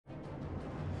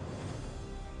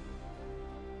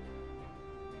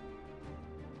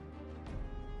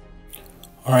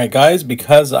All right, guys,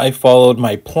 because I followed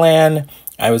my plan,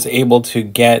 I was able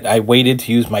to I waited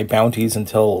to use my bounties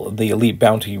until the elite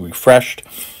bounty refreshed.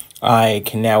 I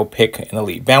can now pick an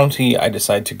elite bounty. I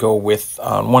decided to go with,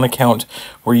 on one account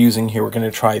we're using here, we're going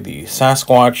to try the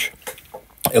Sasquatch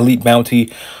elite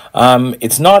bounty.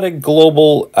 It's not a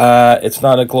global, it's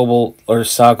not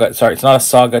a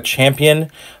saga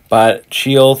champion, but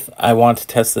Chee'ilth, I want to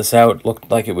test this out.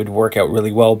 Looked like it would work out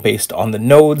really well based on the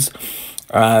nodes.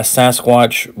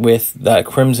 Sasquatch with the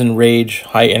Crimson Rage,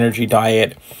 high energy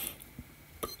diet,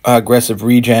 aggressive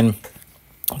regen.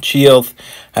 Chee'ilth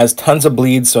has tons of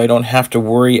bleeds, so I don't have to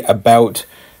worry about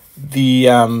the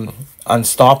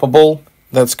unstoppable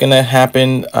that's going to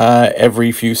happen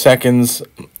every few seconds,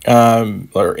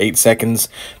 or 8 seconds,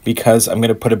 because I'm going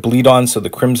to put a bleed on, so the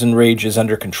Crimson Rage is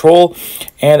under control,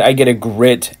 and I get a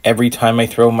grit every time I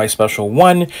throw my special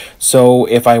 1. So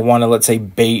if I want to, let's say,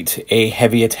 bait a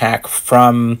heavy attack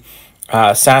from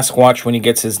Sasquatch when he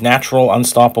gets his natural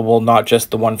unstoppable, not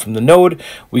just the one from the node,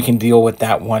 we can deal with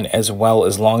that one as well,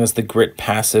 as long as the grit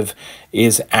passive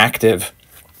is active.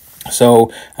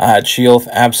 So Chee'ilth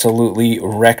absolutely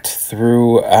wrecked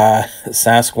through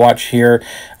Sasquatch here.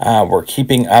 We're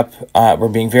keeping up. We're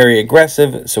being very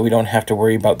aggressive, so we don't have to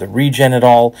worry about the regen at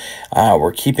all.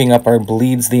 We're keeping up our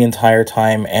bleeds the entire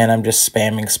time, and I'm just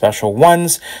spamming special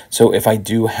 1s. So if I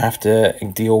do have to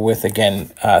deal with, again,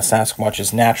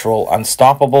 Sasquatch's natural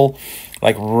unstoppable,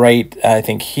 like right, I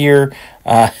think here,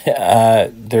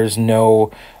 there's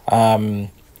no...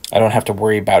 I don't have to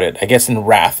worry about it. I guess in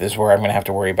Wrath is where I'm going to have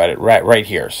to worry about it, right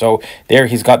here. So there,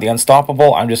 he's got the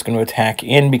unstoppable. I'm just going to attack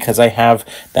in because I have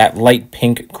that light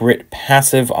pink grit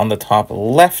passive on the top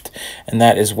left, and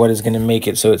that is what is going to make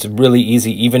it so it's really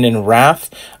easy. Even in Wrath,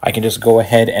 I can just go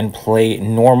ahead and play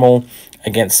normal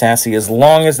against Sassy, as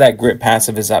long as that grit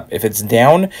passive is up. If it's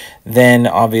down, then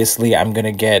obviously I'm going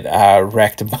to get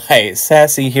wrecked by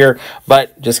Sassy here,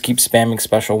 but just keep spamming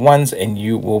special 1s and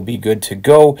you will be good to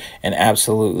go and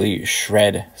absolutely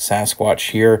shred Sasquatch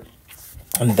here.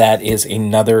 And that is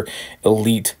another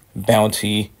elite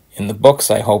bounty in the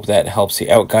books. I hope that helps you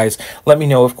out, guys. Let me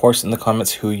know, of course, in the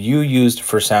comments who you used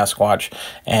for Sasquatch,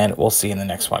 and we'll see you in the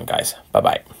next one, guys.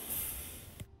 Bye-bye.